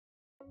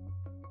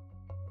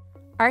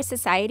Our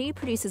society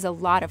produces a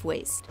lot of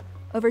waste,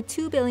 over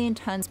 2 billion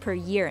tons per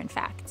year, in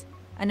fact,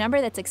 a number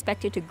that's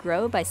expected to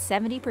grow by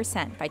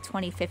 70% by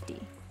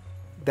 2050.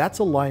 That's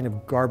a line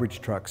of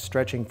garbage trucks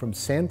stretching from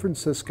San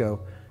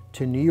Francisco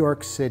to New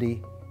York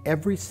City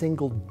every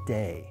single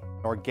day.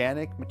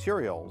 Organic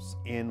materials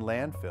in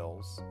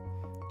landfills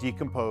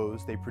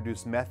decompose, they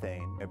produce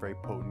methane, a very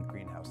potent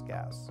greenhouse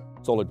gas.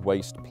 Solid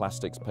waste,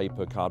 plastics,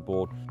 paper,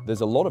 cardboard, there's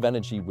a lot of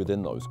energy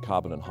within those,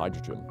 carbon and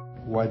hydrogen.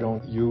 Why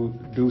don't you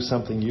do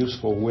something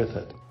useful with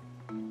it?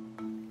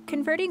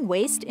 Converting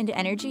waste into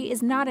energy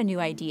is not a new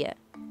idea.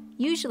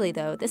 Usually,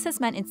 though, this has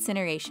meant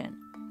incineration,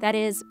 that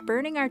is,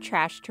 burning our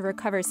trash to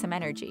recover some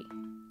energy.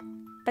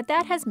 But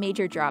that has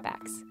major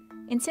drawbacks.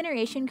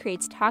 Incineration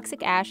creates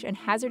toxic ash and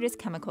hazardous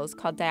chemicals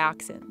called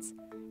dioxins,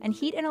 and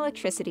heat and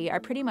electricity are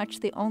pretty much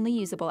the only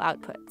usable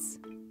outputs.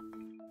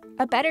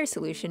 A better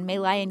solution may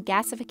lie in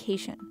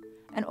gasification,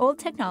 an old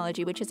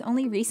technology which has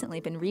only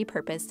recently been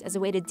repurposed as a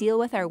way to deal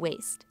with our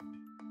waste.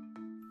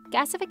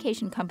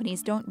 Gasification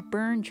companies don't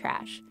burn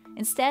trash.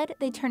 Instead,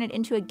 they turn it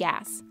into a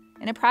gas,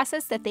 in a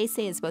process that they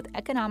say is both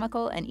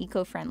economical and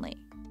eco-friendly.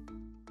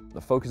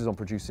 The focus is on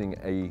producing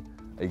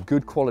a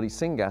good quality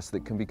syngas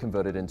that can be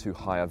converted into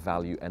higher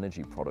value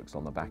energy products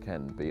on the back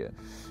end, be it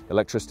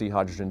electricity,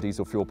 hydrogen,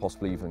 diesel fuel,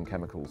 possibly even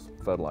chemicals,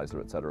 fertilizer,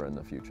 etc. in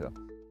the future.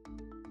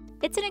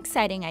 It's an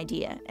exciting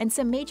idea, and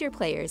some major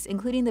players,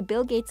 including the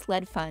Bill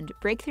Gates-led fund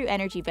Breakthrough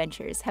Energy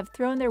Ventures, have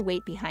thrown their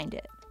weight behind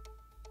it.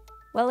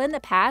 While in the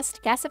past,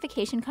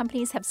 gasification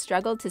companies have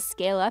struggled to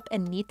scale up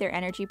and meet their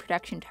energy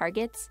production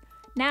targets,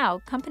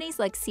 now companies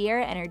like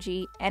Sierra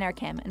Energy,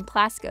 Enerchem, and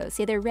Plasco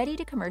say they're ready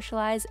to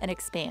commercialize and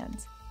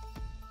expand.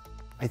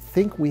 I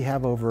think we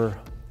have over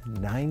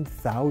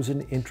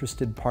 9,000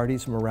 interested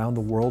parties from around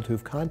the world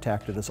who've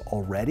contacted us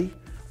already.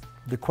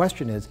 The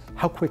question is,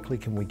 how quickly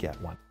can we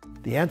get one?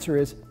 The answer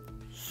is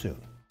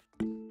soon.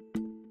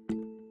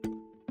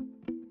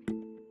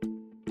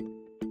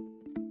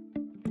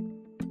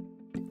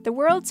 The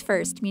world's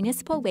first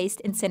municipal waste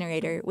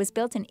incinerator was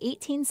built in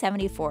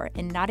 1874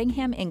 in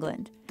Nottingham,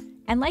 England.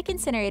 And like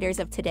incinerators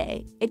of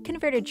today, it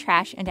converted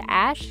trash into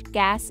ash,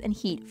 gas, and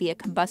heat via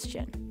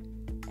combustion.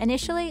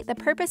 Initially, the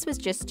purpose was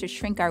just to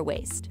shrink our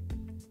waste.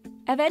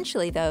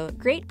 Eventually, though,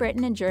 Great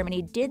Britain and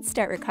Germany did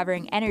start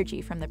recovering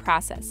energy from the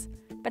process,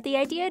 but the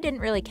idea didn't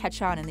really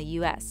catch on in the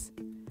US.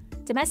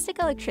 Domestic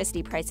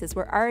electricity prices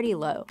were already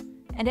low,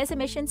 and as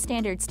emission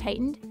standards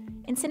tightened,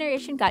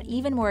 incineration got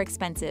even more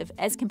expensive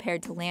as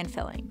compared to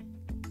landfilling.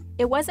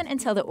 It wasn't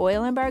until the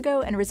oil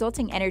embargo and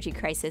resulting energy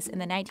crisis in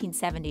the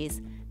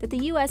 1970s that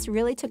the US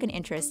really took an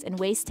interest in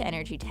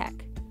waste-to-energy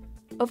tech.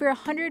 Over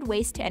 100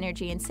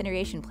 waste-to-energy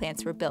incineration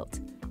plants were built,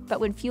 but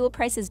when fuel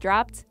prices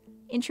dropped,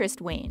 interest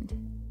waned.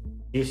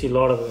 You see a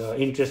lot of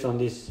interest on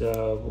this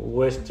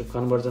waste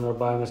conversion or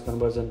biomass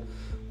conversion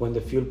when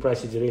the fuel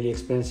price is really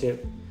expensive.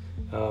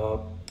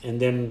 And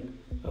then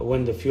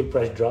when the fuel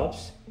price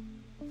drops,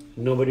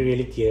 nobody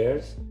really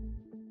cares.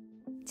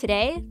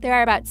 Today, there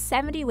are about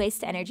 70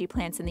 waste-to-energy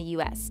plants in the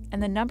US,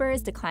 and the number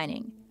is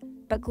declining.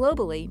 But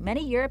globally,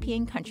 many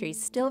European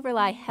countries still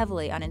rely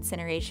heavily on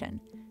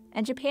incineration,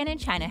 and Japan and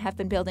China have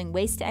been building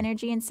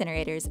waste-to-energy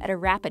incinerators at a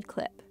rapid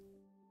clip.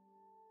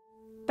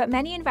 But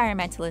many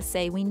environmentalists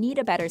say we need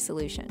a better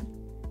solution.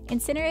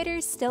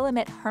 Incinerators still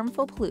emit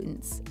harmful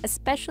pollutants,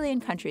 especially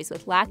in countries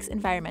with lax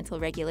environmental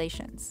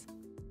regulations.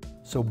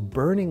 So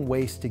burning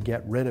waste to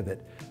get rid of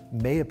it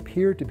may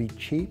appear to be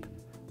cheap,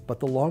 but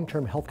the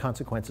long-term health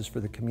consequences for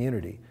the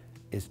community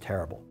is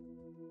terrible.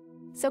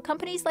 So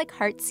companies like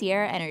Hart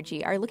Sierra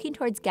Energy are looking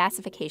towards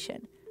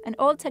gasification, an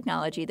old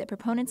technology that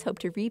proponents hope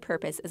to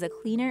repurpose as a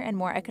cleaner and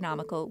more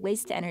economical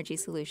waste-to-energy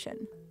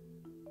solution.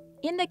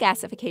 In the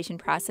gasification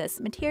process,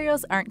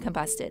 materials aren't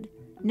combusted.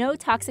 No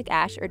toxic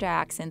ash or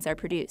dioxins are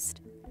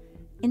produced.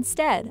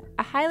 Instead,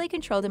 a highly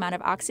controlled amount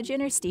of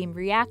oxygen or steam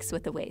reacts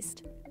with the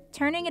waste,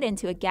 turning it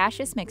into a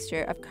gaseous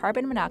mixture of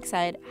carbon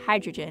monoxide,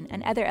 hydrogen,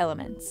 and other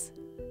elements.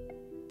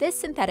 This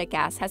synthetic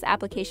gas has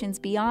applications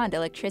beyond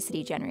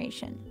electricity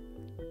generation.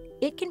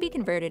 It can be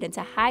converted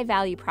into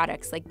high-value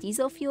products like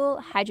diesel fuel,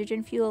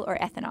 hydrogen fuel, or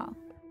ethanol.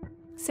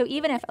 So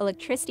even if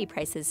electricity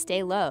prices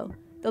stay low,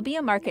 there'll be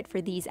a market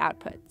for these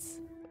outputs.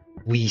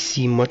 We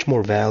see much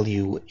more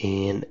value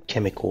in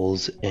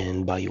chemicals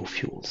and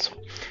biofuels.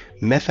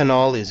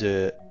 Methanol is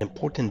an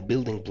important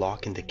building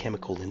block in the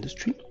chemical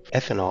industry.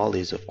 Ethanol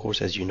is, of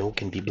course, as you know,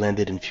 can be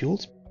blended in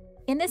fuels.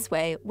 In this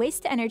way,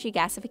 waste-to-energy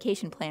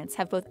gasification plants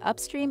have both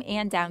upstream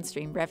and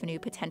downstream revenue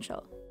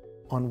potential.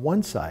 On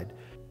one side,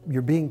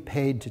 you're being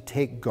paid to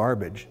take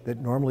garbage that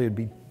normally would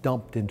be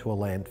dumped into a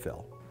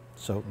landfill.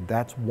 So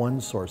that's one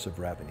source of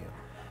revenue.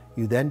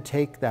 You then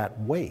take that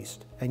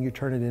waste and you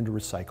turn it into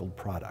recycled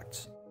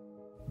products.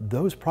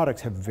 Those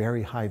products have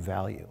very high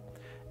value.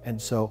 And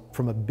so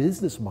from a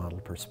business model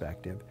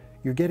perspective,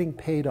 you're getting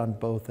paid on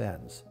both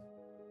ends.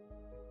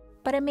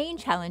 But a main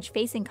challenge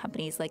facing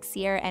companies like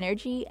Sierra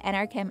Energy,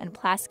 Enerchem, and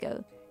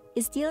Plasco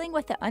is dealing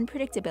with the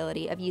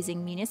unpredictability of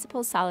using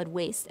municipal solid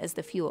waste as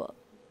the fuel.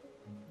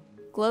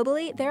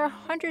 Globally, there are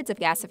hundreds of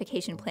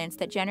gasification plants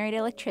that generate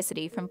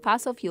electricity from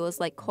fossil fuels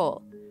like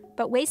coal,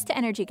 But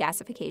waste-to-energy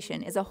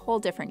gasification is a whole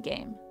different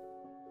game.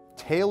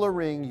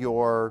 Tailoring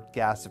your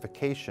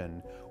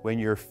gasification when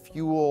your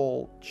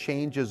fuel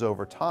changes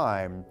over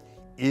time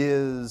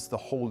is the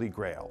holy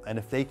grail. And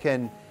if they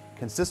can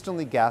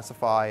consistently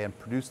gasify and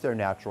produce their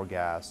natural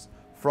gas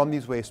from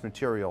these waste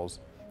materials,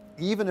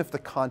 even if the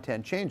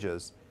content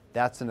changes,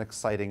 that's an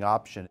exciting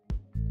option.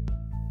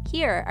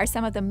 Here are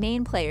some of the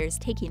main players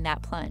taking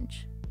that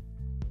plunge.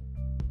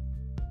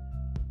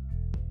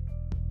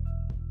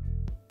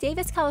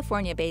 Davis,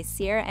 California-based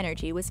Sierra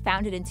Energy was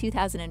founded in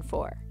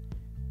 2004.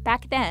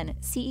 Back then,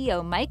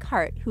 CEO Mike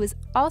Hart, who is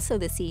also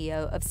the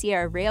CEO of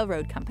Sierra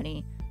Railroad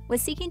Company,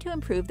 was seeking to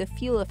improve the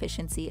fuel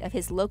efficiency of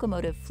his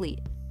locomotive fleet.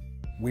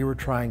 We were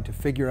trying to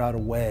figure out a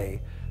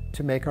way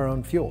to make our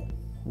own fuel.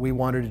 We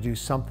wanted to do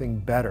something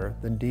better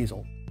than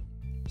diesel.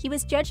 He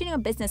was judging a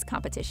business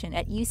competition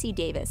at UC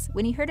Davis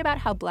when he heard about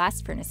how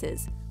blast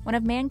furnaces, one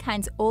of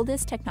mankind's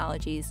oldest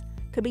technologies,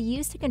 could be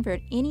used to convert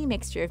any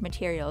mixture of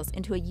materials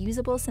into a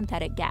usable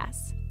synthetic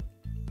gas.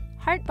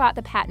 Hart bought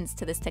the patents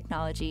to this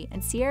technology,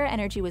 and Sierra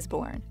Energy was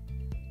born.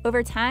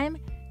 Over time,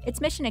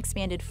 its mission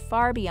expanded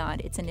far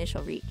beyond its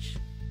initial reach.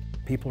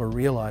 People are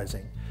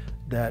realizing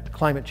that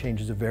climate change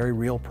is a very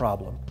real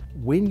problem.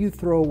 When you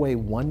throw away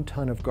 1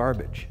 ton of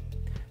garbage,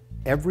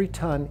 every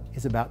ton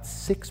is about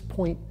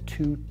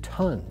 6.2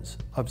 tons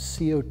of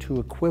CO2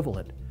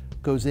 equivalent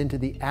goes into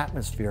the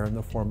atmosphere in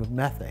the form of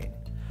methane.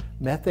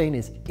 Methane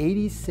is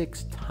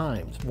 86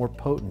 times more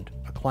potent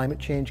a climate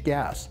change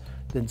gas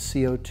than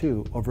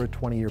CO2 over a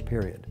 20-year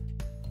period.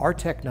 Our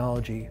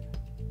technology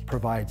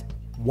provides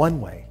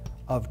one way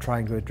of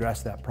trying to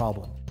address that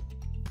problem.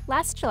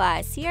 Last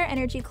July, Sierra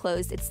Energy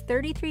closed its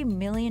 $33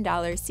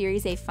 million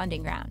Series A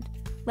funding round,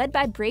 led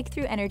by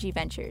Breakthrough Energy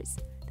Ventures,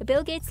 the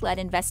Bill Gates-led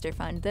investor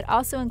fund that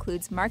also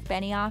includes Mark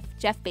Benioff,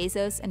 Jeff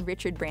Bezos, and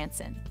Richard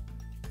Branson.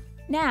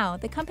 Now,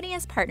 the company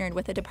has partnered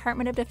with the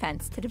Department of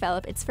Defense to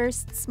develop its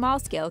first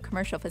small-scale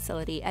commercial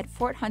facility at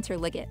Fort Hunter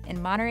Liggett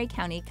in Monterey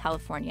County,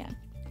 California.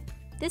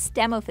 This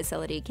demo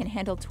facility can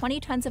handle 20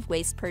 tons of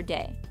waste per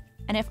day,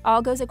 and if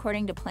all goes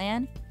according to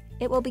plan,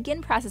 it will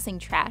begin processing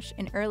trash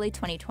in early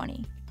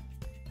 2020.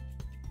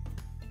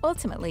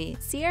 Ultimately,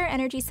 Sierra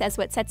Energy says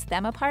what sets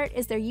them apart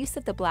is their use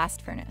of the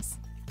blast furnace,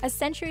 a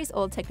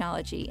centuries-old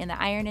technology in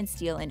the iron and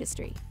steel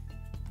industry.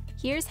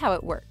 Here's how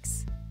it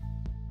works.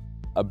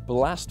 A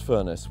blast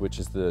furnace, which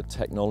is the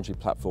technology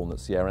platform that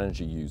Sierra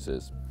Energy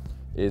uses,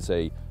 is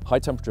a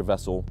high-temperature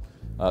vessel.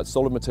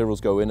 Solid materials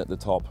go in at the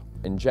top,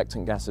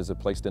 injectant gases are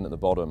placed in at the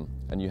bottom,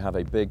 and you have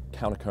a big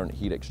countercurrent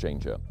heat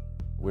exchanger.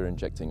 We're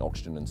injecting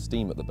oxygen and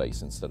steam at the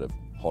base instead of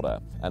hot air.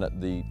 And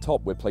at the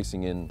top, we're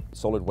placing in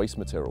solid waste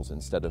materials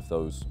instead of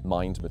those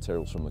mined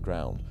materials from the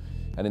ground.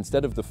 And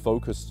instead of the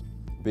focus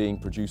being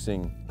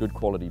producing good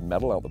quality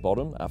metal out the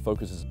bottom, our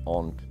focus is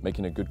on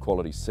making a good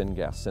quality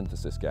syngas,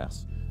 synthesis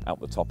gas, out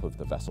the top of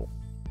the vessel.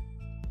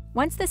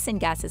 Once the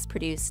syngas is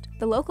produced,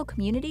 the local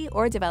community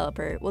or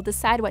developer will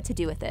decide what to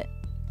do with it.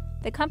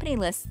 The company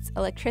lists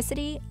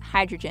electricity,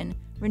 hydrogen,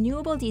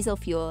 renewable diesel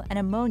fuel, and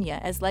ammonia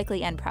as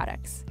likely end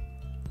products.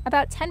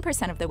 About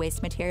 10% of the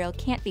waste material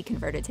can't be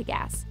converted to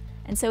gas,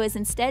 and so is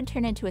instead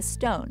turned into a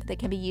stone that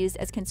can be used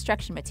as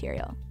construction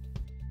material.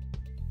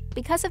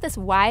 Because of this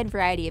wide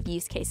variety of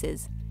use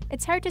cases,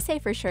 it's hard to say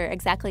for sure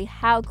exactly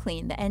how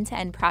clean the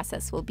end-to-end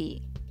process will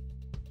be.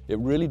 It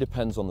really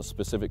depends on the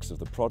specifics of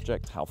the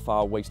project, how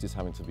far waste is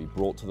having to be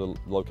brought to the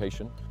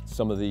location,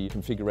 some of the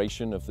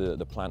configuration of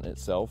the plant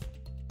itself.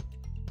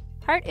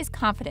 Hart is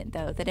confident,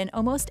 though, that in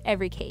almost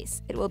every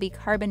case, it will be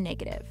carbon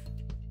negative.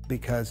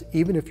 Because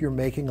even if you're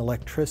making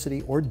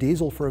electricity or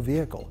diesel for a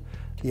vehicle,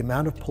 the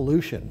amount of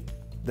pollution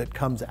that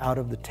comes out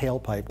of the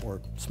tailpipe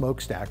or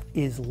smokestack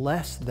is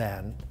less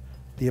than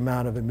the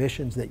amount of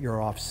emissions that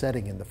you're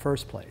offsetting in the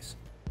first place.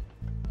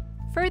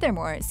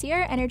 Furthermore,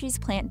 Sierra Energy's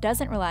plant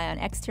doesn't rely on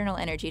external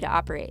energy to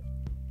operate.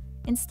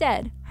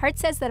 Instead, Hart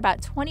says that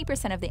about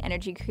 20% of the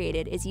energy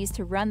created is used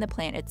to run the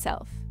plant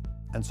itself.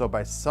 And so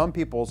by some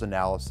people's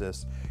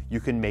analysis,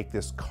 you can make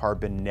this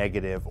carbon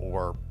negative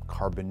or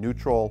carbon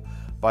neutral.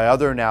 By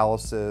other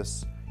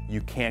analysis,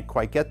 you can't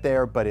quite get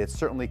there, but it's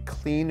certainly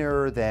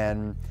cleaner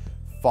than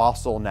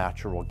fossil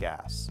natural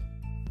gas.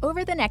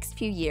 Over the next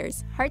few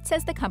years, Hart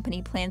says the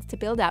company plans to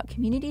build out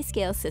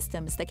community-scale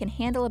systems that can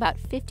handle about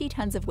 50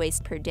 tons of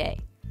waste per day,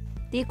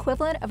 the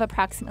equivalent of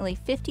approximately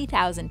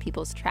 50,000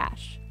 people's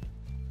trash.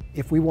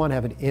 If we want to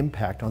have an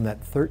impact on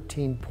that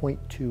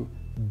 13.2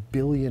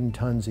 billion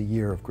tons a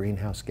year of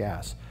greenhouse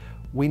gas,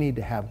 we need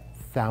to have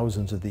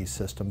thousands of these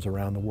systems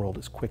around the world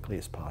as quickly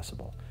as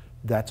possible.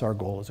 That's our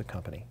goal as a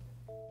company.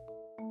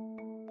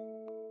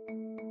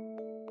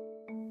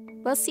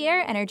 While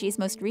Sierra Energy's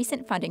most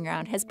recent funding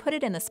round has put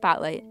it in the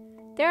spotlight,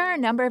 there are a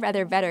number of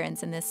other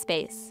veterans in this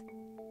space.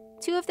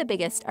 Two of the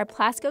biggest are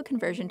Plasco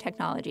Conversion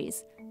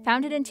Technologies,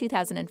 founded in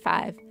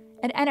 2005,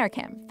 and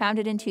Enerchem,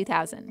 founded in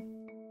 2000.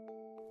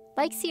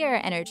 Like Sierra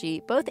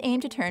Energy, both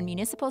aim to turn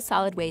municipal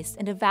solid waste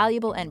into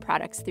valuable end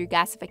products through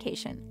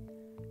gasification.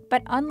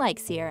 But unlike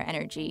Sierra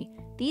Energy,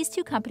 these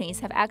two companies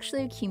have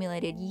actually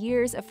accumulated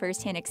years of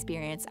firsthand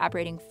experience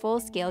operating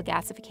full-scale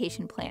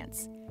gasification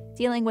plants,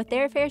 dealing with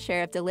their fair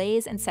share of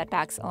delays and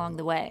setbacks along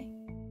the way.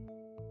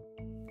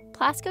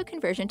 Plasco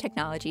Conversion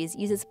Technologies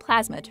uses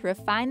plasma to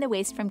refine the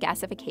waste from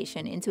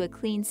gasification into a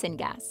clean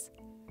syngas.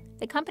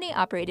 The company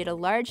operated a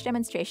large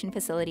demonstration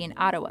facility in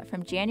Ottawa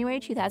from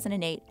January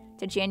 2008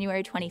 to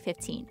January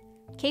 2015,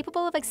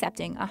 capable of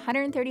accepting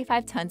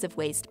 135 tons of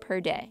waste per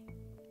day.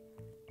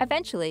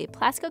 Eventually,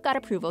 Plasco got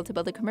approval to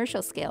build a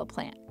commercial-scale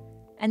plant,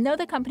 and though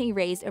the company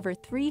raised over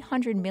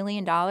 $300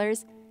 million,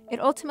 it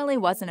ultimately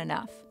wasn't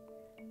enough.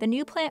 The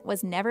new plant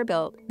was never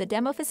built, the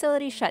demo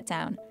facility shut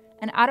down,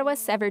 and Ottawa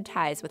severed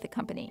ties with the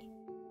company.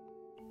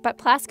 But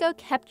Plasco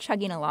kept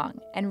chugging along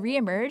and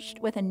re-emerged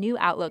with a new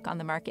outlook on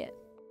the market.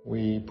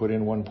 We put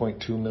in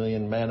 1.2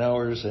 million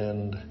man-hours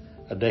and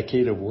a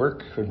decade of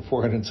work and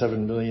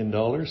 $407 million.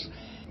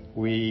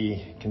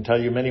 We can tell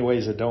you many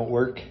ways it don't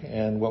work,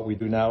 and what we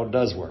do now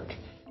does work.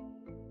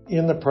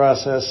 In the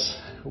process,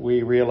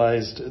 we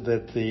realized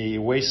that the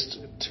waste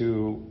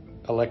to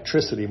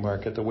electricity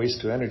market, the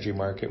waste to energy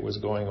market, was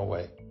going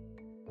away.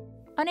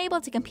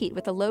 Unable to compete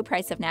with the low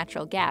price of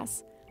natural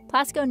gas,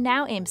 Plasco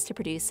now aims to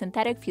produce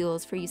synthetic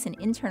fuels for use in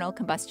internal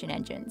combustion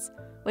engines,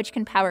 which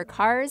can power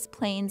cars,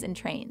 planes, and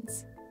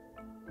trains.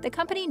 The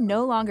company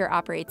no longer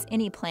operates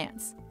any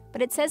plants,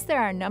 but it says there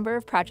are a number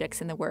of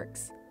projects in the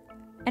works.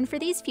 And for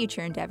these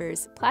future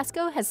endeavors,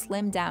 Plasco has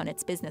slimmed down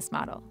its business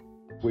model.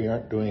 We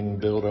aren't doing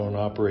build, own,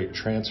 operate,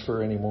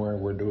 transfer anymore.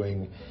 We're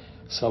doing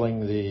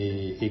selling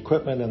the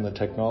equipment and the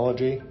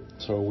technology.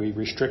 So we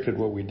restricted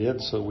what we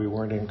did so we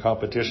weren't in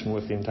competition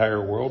with the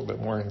entire world, but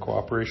more in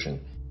cooperation.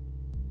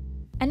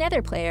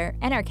 Another player,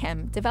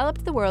 Enerchem,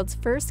 developed the world's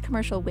first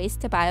commercial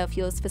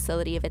waste-to-biofuels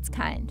facility of its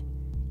kind.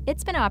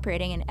 It's been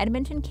operating in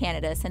Edmonton,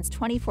 Canada since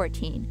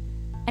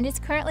 2014, and is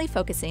currently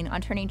focusing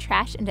on turning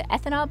trash into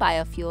ethanol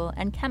biofuel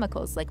and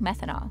chemicals like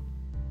methanol.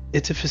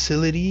 It's a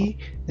facility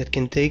that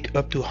can take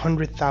up to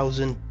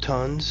 100,000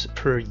 tons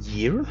per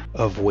year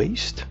of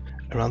waste,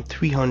 around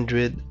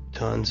 300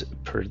 tons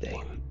per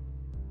day.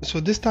 So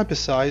this type of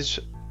size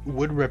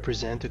would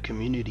represent a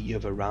community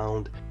of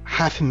around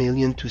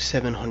 500,000 to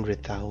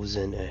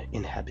 700,000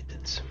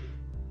 inhabitants.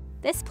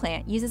 This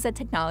plant uses a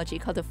technology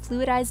called a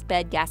fluidized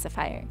bed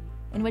gasifier,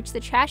 in which the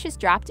trash is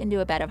dropped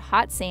into a bed of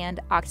hot sand,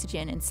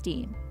 oxygen, and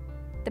steam.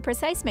 The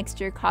precise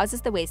mixture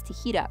causes the waste to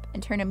heat up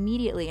and turn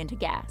immediately into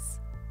gas.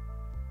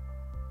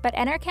 But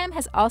Enerchem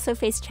has also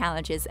faced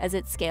challenges as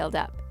it scaled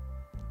up.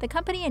 The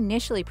company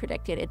initially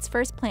predicted its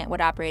first plant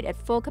would operate at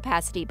full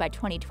capacity by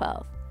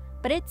 2012,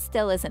 but it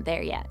still isn't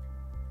there yet.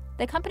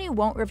 The company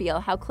won't reveal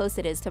how close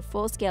it is to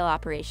full-scale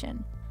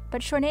operation,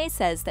 but Chornay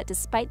says that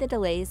despite the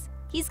delays,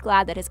 he's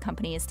glad that his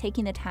company is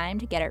taking the time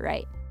to get it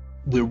right.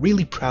 We're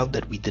really proud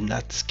that we did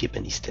not skip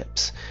any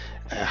steps.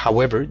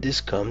 However,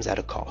 this comes at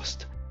a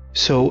cost.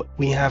 So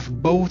we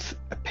have both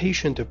a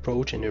patient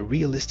approach and a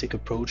realistic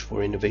approach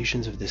for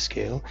innovations of this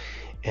scale,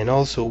 and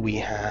also we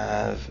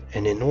have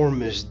an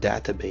enormous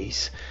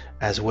database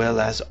as well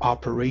as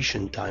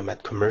operation time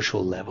at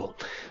commercial level.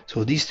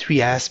 So these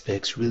three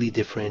aspects really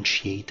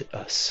differentiate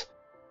us.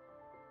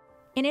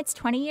 In its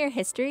 20-year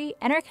history,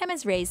 Enerchem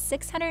has raised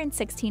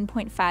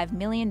 $616.5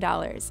 million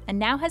and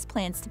now has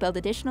plans to build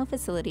additional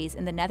facilities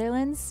in the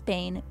Netherlands,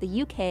 Spain,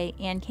 the UK,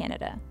 and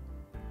Canada.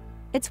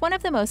 It's one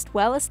of the most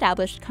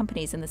well-established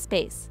companies in the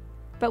space,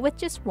 but with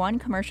just one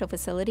commercial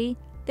facility,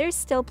 there's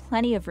still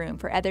plenty of room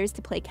for others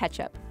to play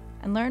catch-up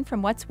and learn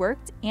from what's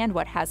worked and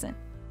what hasn't.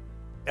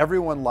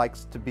 Everyone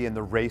likes to be in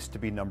the race to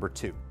be number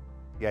two.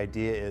 The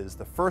idea is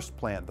the first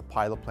plant, the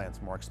pilot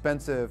plant's more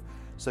expensive,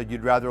 so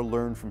you'd rather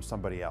learn from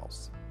somebody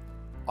else.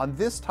 On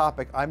this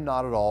topic, I'm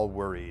not at all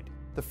worried.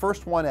 The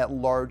first one at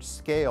large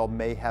scale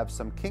may have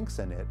some kinks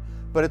in it,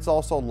 but it's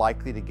also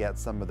likely to get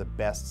some of the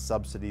best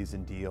subsidies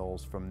and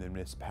deals from the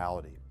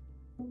municipality.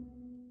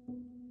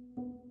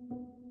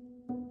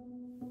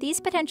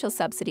 These potential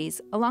subsidies,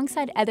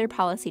 alongside other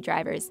policy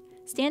drivers,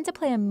 stand to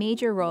play a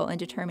major role in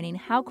determining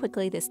how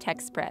quickly this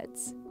tech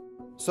spreads.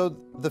 So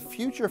the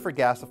future for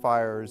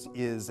gasifiers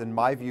is, in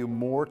my view,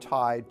 more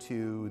tied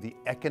to the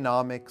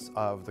economics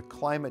of the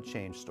climate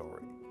change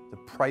story, the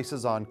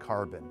prices on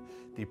carbon,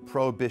 the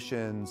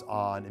prohibitions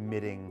on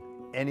emitting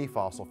any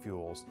fossil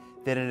fuels,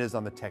 than it is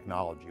on the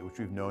technology, which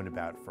we've known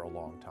about for a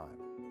long time.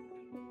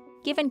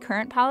 Given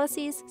current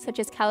policies, such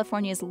as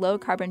California's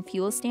low-carbon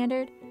fuel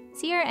standard,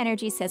 Sierra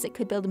Energy says it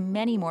could build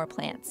many more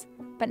plants,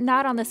 but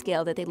not on the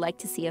scale that they'd like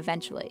to see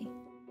eventually.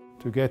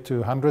 To get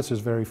to hundreds is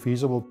very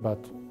feasible,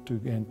 but to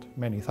get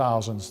many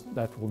thousands,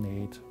 that will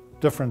need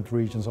different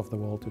regions of the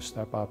world to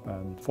step up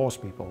and force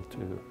people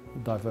to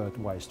divert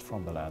waste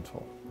from the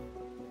landfill.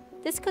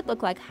 This could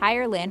look like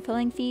higher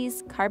landfilling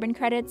fees, carbon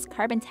credits,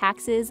 carbon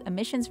taxes,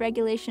 emissions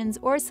regulations,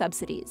 or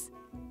subsidies.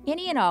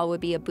 Any and all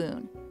would be a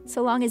boon,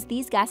 so long as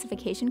these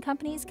gasification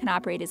companies can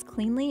operate as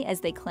cleanly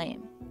as they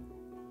claim.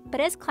 But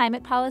as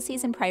climate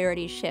policies and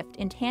priorities shift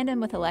in tandem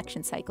with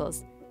election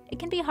cycles, it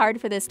can be hard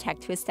for this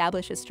tech to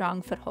establish a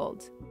strong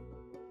foothold.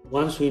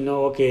 Once we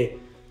know, okay,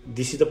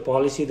 this is the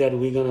policy that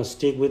we're going to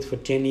stick with for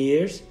 10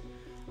 years,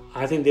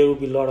 I think there will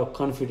be a lot of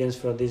confidence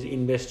for these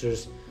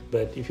investors.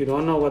 But if you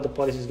don't know what the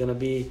policy is going to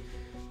be,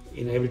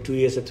 every 2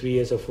 years or 3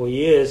 years or 4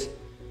 years,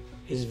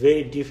 it's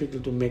very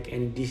difficult to make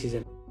any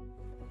decision.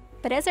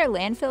 But as our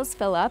landfills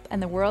fill up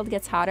and the world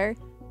gets hotter,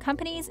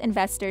 companies,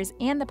 investors,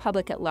 and the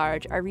public at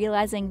large are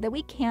realizing that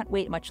we can't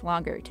wait much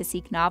longer to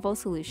seek novel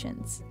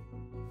solutions.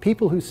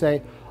 People who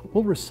say,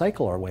 we'll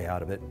recycle our way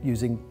out of it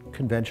using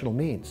conventional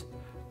means,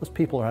 those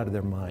people are out of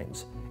their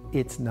minds.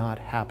 It's not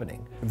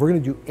happening. If we're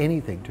going to do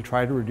anything to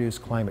try to reduce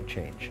climate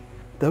change,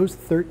 those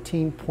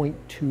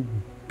 13.2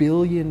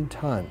 billion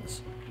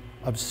tons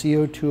of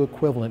CO2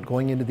 equivalent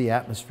going into the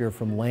atmosphere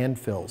from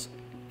landfills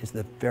is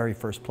the very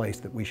first place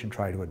that we should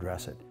try to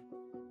address it.